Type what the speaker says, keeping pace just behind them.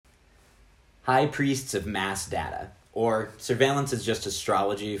High priests of mass data, or surveillance is just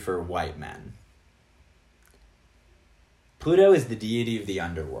astrology for white men. Pluto is the deity of the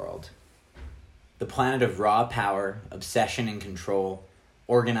underworld, the planet of raw power, obsession and control,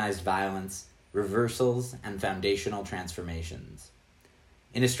 organized violence, reversals, and foundational transformations.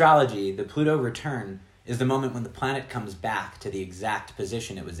 In astrology, the Pluto return is the moment when the planet comes back to the exact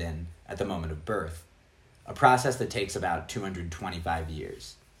position it was in at the moment of birth, a process that takes about 225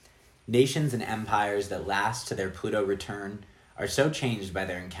 years. Nations and empires that last to their Pluto return are so changed by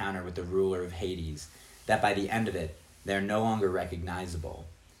their encounter with the ruler of Hades that by the end of it, they are no longer recognizable.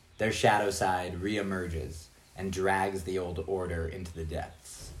 Their shadow side reemerges and drags the old order into the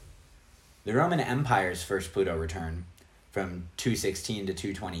depths. The Roman Empire's first Pluto return, from 216 to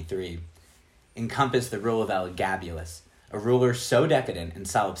 223, encompassed the rule of Elagabalus, a ruler so decadent and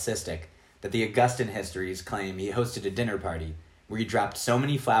solipsistic that the Augustan histories claim he hosted a dinner party where he dropped so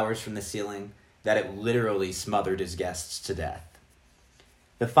many flowers from the ceiling that it literally smothered his guests to death.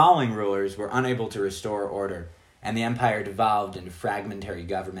 The following rulers were unable to restore order, and the empire devolved into fragmentary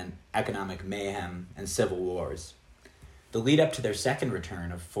government, economic mayhem, and civil wars. The lead-up to their second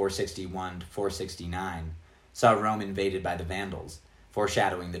return of 461 to 469 saw Rome invaded by the Vandals,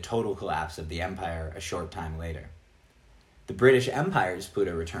 foreshadowing the total collapse of the empire a short time later. The British Empire's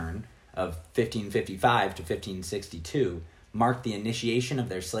Pluto return of 1555 to 1562 marked the initiation of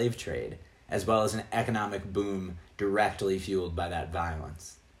their slave trade, as well as an economic boom directly fueled by that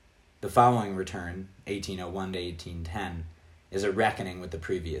violence. The following return, 1801 to 1810, is a reckoning with the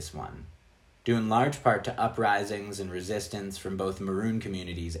previous one, due in large part to uprisings and resistance from both maroon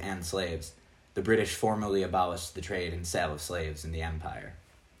communities and slaves. The British formally abolished the trade and sale of slaves in the empire.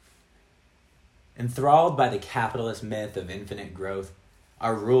 Enthralled by the capitalist myth of infinite growth,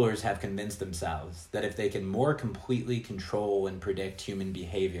 our rulers have convinced themselves that if they can more completely control and predict human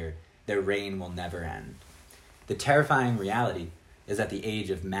behavior, their reign will never end. The terrifying reality is that the age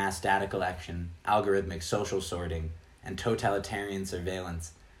of mass data collection, algorithmic social sorting, and totalitarian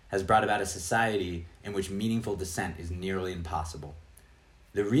surveillance has brought about a society in which meaningful dissent is nearly impossible.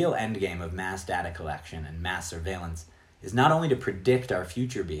 The real endgame of mass data collection and mass surveillance is not only to predict our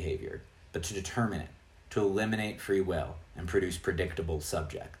future behavior, but to determine it, to eliminate free will, and produce predictable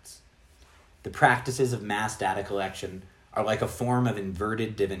subjects. The practices of mass data collection are like a form of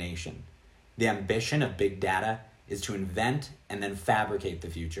inverted divination. The ambition of big data is to invent and then fabricate the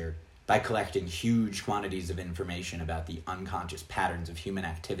future by collecting huge quantities of information about the unconscious patterns of human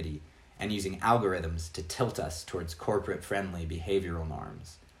activity and using algorithms to tilt us towards corporate-friendly behavioral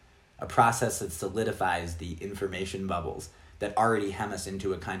norms, a process that solidifies the information bubbles that already hem us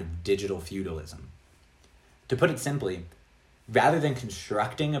into a kind of digital feudalism. To put it simply, rather than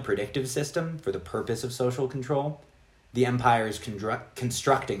constructing a predictive system for the purpose of social control, the empire is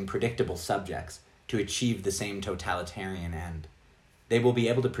constructing predictable subjects to achieve the same totalitarian end. They will be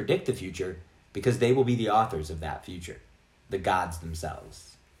able to predict the future because they will be the authors of that future, the gods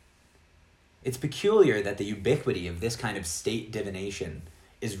themselves. It's peculiar that the ubiquity of this kind of state divination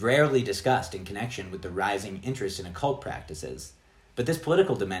is rarely discussed in connection with the rising interest in occult practices, but this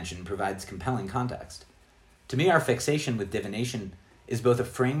political dimension provides compelling context. To me, our fixation with divination is both a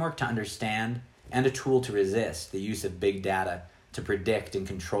framework to understand and a tool to resist the use of big data to predict and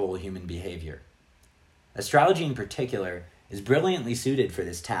control human behavior. Astrology in particular is brilliantly suited for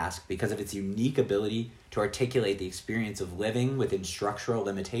this task because of its unique ability to articulate the experience of living within structural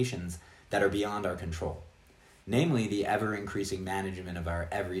limitations that are beyond our control, namely the ever-increasing management of our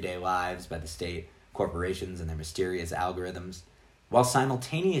everyday lives by the state, corporations, and their mysterious algorithms, while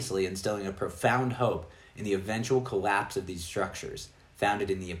simultaneously instilling a profound hope in the eventual collapse of these structures,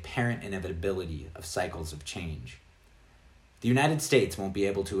 founded in the apparent inevitability of cycles of change. The United States won't be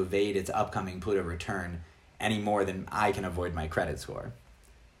able to evade its upcoming Pluto return any more than I can avoid my credit score.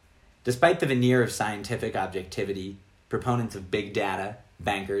 Despite the veneer of scientific objectivity, proponents of big data,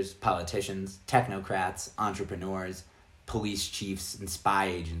 bankers, politicians, technocrats, entrepreneurs, police chiefs, and spy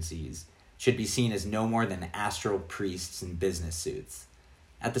agencies should be seen as no more than astral priests in business suits.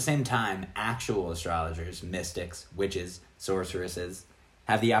 At the same time, actual astrologers, mystics, witches, sorceresses,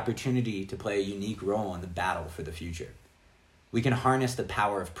 have the opportunity to play a unique role in the battle for the future. We can harness the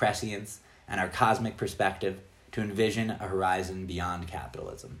power of prescience and our cosmic perspective to envision a horizon beyond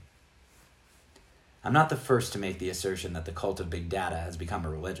capitalism. I'm not the first to make the assertion that the cult of big data has become a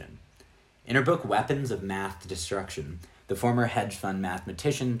religion. In her book Weapons of Math Destruction, the former hedge fund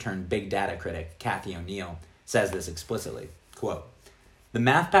mathematician turned big data critic Cathy O'Neil says this explicitly, quote, "The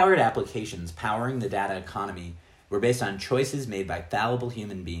math-powered applications powering the data economy were based on choices made by fallible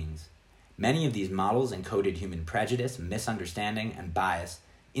human beings. Many of these models encoded human prejudice, misunderstanding, and bias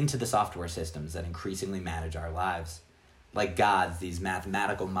into the software systems that increasingly manage our lives. Like gods, these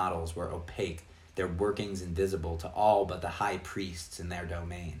mathematical models were opaque, their workings invisible to all but the high priests in their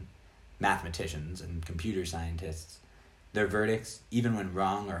domain, mathematicians and computer scientists. Their verdicts, even when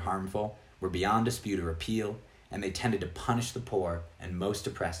wrong or harmful, were beyond dispute or appeal, and they tended to punish the poor and most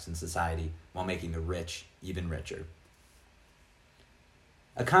oppressed in society while making the rich even richer.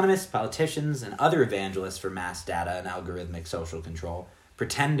 Economists, politicians, and other evangelists for mass data and algorithmic social control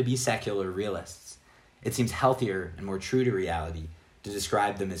pretend to be secular realists. It seems healthier and more true to reality to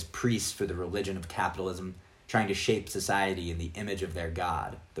describe them as priests for the religion of capitalism, trying to shape society in the image of their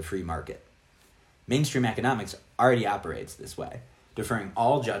god, the free market. Mainstream economics already operates this way, deferring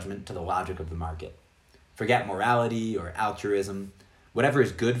all judgment to the logic of the market. Forget morality or altruism. Whatever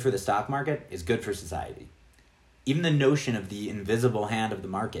is good for the stock market is good for society. Even the notion of the invisible hand of the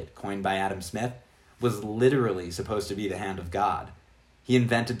market, coined by Adam Smith, was literally supposed to be the hand of God. He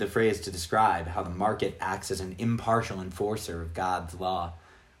invented the phrase to describe how the market acts as an impartial enforcer of God's law,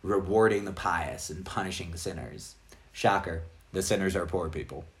 rewarding the pious and punishing sinners. Shocker, the sinners are poor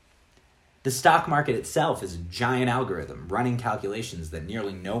people. The stock market itself is a giant algorithm running calculations that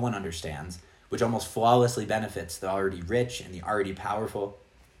nearly no one understands, which almost flawlessly benefits the already rich and the already powerful.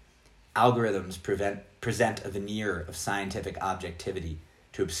 Algorithms present a veneer of scientific objectivity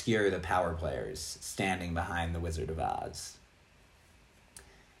to obscure the power players standing behind the Wizard of Oz.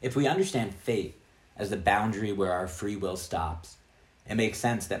 If we understand fate as the boundary where our free will stops, it makes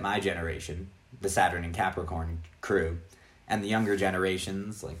sense that my generation, the Saturn and Capricorn crew, and the younger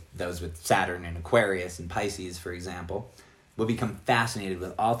generations, like those with Saturn and Aquarius and Pisces, for example, will become fascinated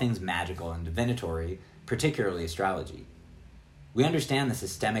with all things magical and divinatory, particularly astrology. We understand the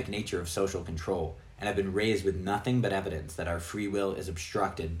systemic nature of social control and have been raised with nothing but evidence that our free will is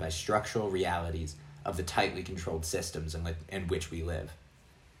obstructed by structural realities of the tightly controlled systems in which we live.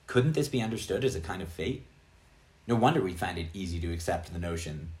 Couldn't this be understood as a kind of fate? No wonder we find it easy to accept the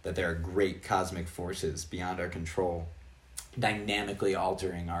notion that there are great cosmic forces beyond our control, dynamically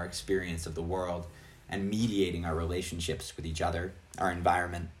altering our experience of the world and mediating our relationships with each other, our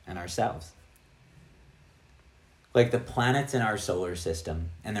environment, and ourselves. Like the planets in our solar system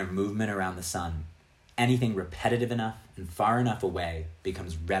and their movement around the sun, anything repetitive enough and far enough away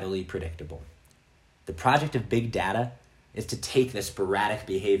becomes readily predictable. The project of big data is to take the sporadic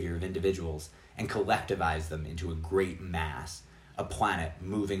behavior of individuals and collectivize them into a great mass, a planet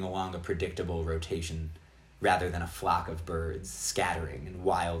moving along a predictable rotation, rather than a flock of birds scattering and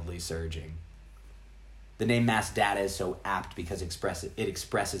wildly surging. The name mass data is so apt because it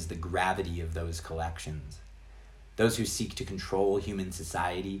expresses the gravity of those collections. Those who seek to control human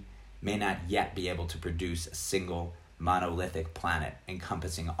society may not yet be able to produce a single monolithic planet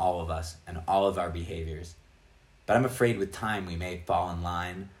encompassing all of us and all of our behaviors. But I'm afraid with time we may fall in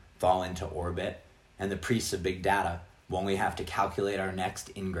line, fall into orbit, and the priests of big data will only have to calculate our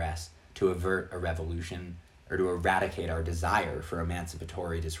next ingress to avert a revolution or to eradicate our desire for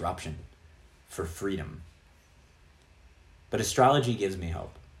emancipatory disruption, for freedom. But astrology gives me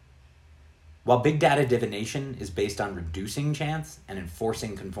hope. While big data divination is based on reducing chance and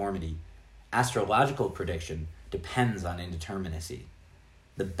enforcing conformity, astrological prediction depends on indeterminacy.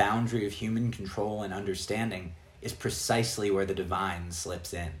 The boundary of human control and understanding is precisely where the divine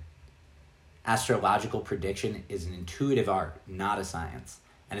slips in. Astrological prediction is an intuitive art, not a science,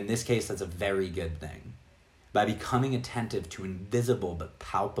 and in this case that's a very good thing. By becoming attentive to invisible but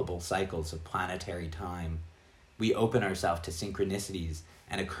palpable cycles of planetary time, we open ourselves to synchronicities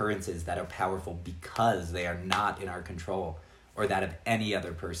and occurrences that are powerful because they are not in our control or that of any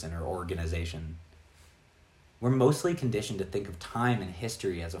other person or organization. We're mostly conditioned to think of time and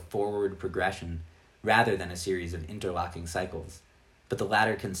history as a forward progression rather than a series of interlocking cycles, but the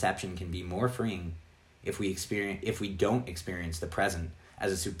latter conception can be more freeing if we don't experience the present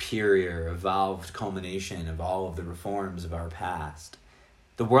as a superior, evolved culmination of all of the reforms of our past.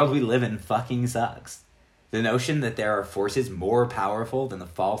 The world we live in fucking sucks. The notion that there are forces more powerful than the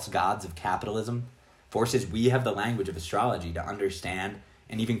false gods of capitalism, forces we have the language of astrology to understand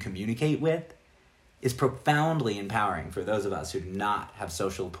and even communicate with, is profoundly empowering for those of us who do not have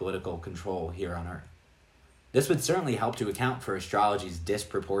social political control here on Earth. This would certainly help to account for astrology's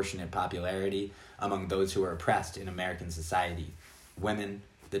disproportionate popularity among those who are oppressed in American society: women,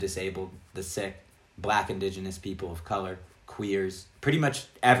 the disabled, the sick, Black, Indigenous people of color, queers, pretty much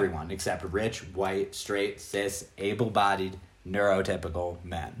everyone except rich, white, straight, cis, able-bodied, neurotypical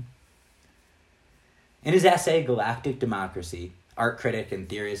men. In his essay, Galactic Democracy, art critic and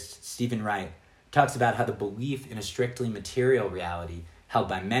theorist Stephen Wright talks about how the belief in a strictly material reality held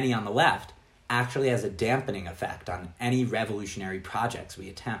by many on the left actually has a dampening effect on any revolutionary projects we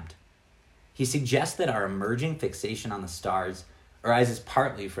attempt. He suggests that our emerging fixation on the stars arises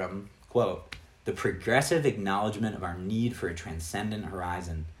partly from, quote, the progressive acknowledgement of our need for a transcendent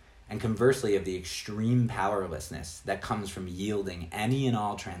horizon, and conversely of the extreme powerlessness that comes from yielding any and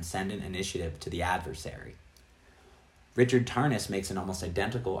all transcendent initiative to the adversary. Richard Tarnas makes an almost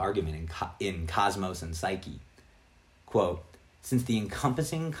identical argument in Cosmos and Psyche. Quote, since the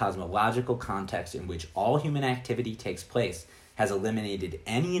encompassing cosmological context in which all human activity takes place has eliminated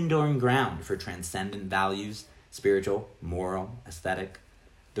any enduring ground for transcendent values, spiritual, moral, aesthetic,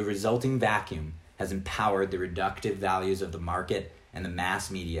 the resulting vacuum has empowered the reductive values of the market and the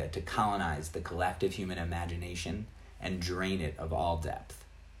mass media to colonize the collective human imagination and drain it of all depth.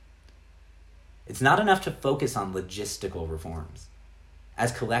 It's not enough to focus on logistical reforms.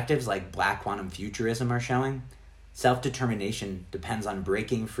 As collectives like Black Quantum Futurism are showing, self-determination depends on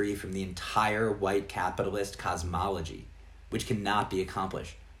breaking free from the entire white capitalist cosmology, which cannot be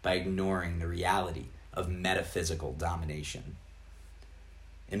accomplished by ignoring the reality of metaphysical domination.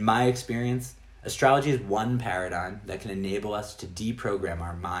 In my experience, astrology is one paradigm that can enable us to deprogram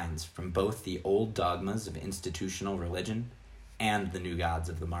our minds from both the old dogmas of institutional religion and the new gods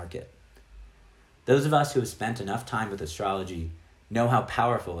of the market. Those of us who have spent enough time with astrology know how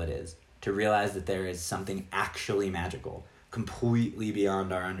powerful it is to realize that there is something actually magical, completely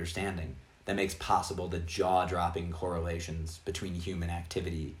beyond our understanding, that makes possible the jaw-dropping correlations between human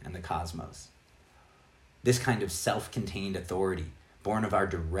activity and the cosmos. This kind of self-contained authority, born of our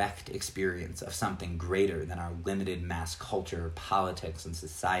direct experience of something greater than our limited mass culture, politics, and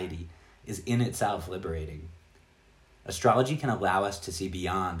society, is in itself liberating. Astrology can allow us to see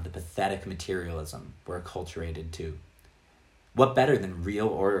beyond the pathetic materialism we're acculturated to. What better than real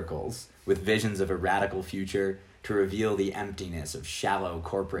oracles with visions of a radical future to reveal the emptiness of shallow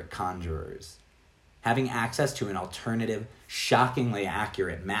corporate conjurers? Having access to an alternative, shockingly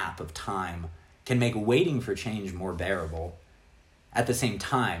accurate map of time can make waiting for change more bearable. At the same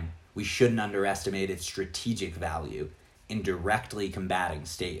time, we shouldn't underestimate its strategic value in directly combating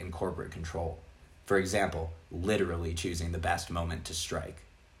state and corporate control. For example, literally choosing the best moment to strike.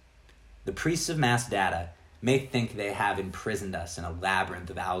 The priests of mass data may think they have imprisoned us in a labyrinth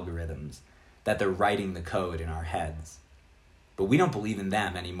of algorithms, that they're writing the code in our heads. But we don't believe in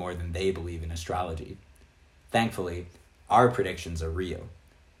them any more than they believe in astrology. Thankfully, our predictions are real,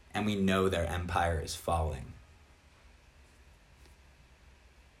 and we know their empire is falling.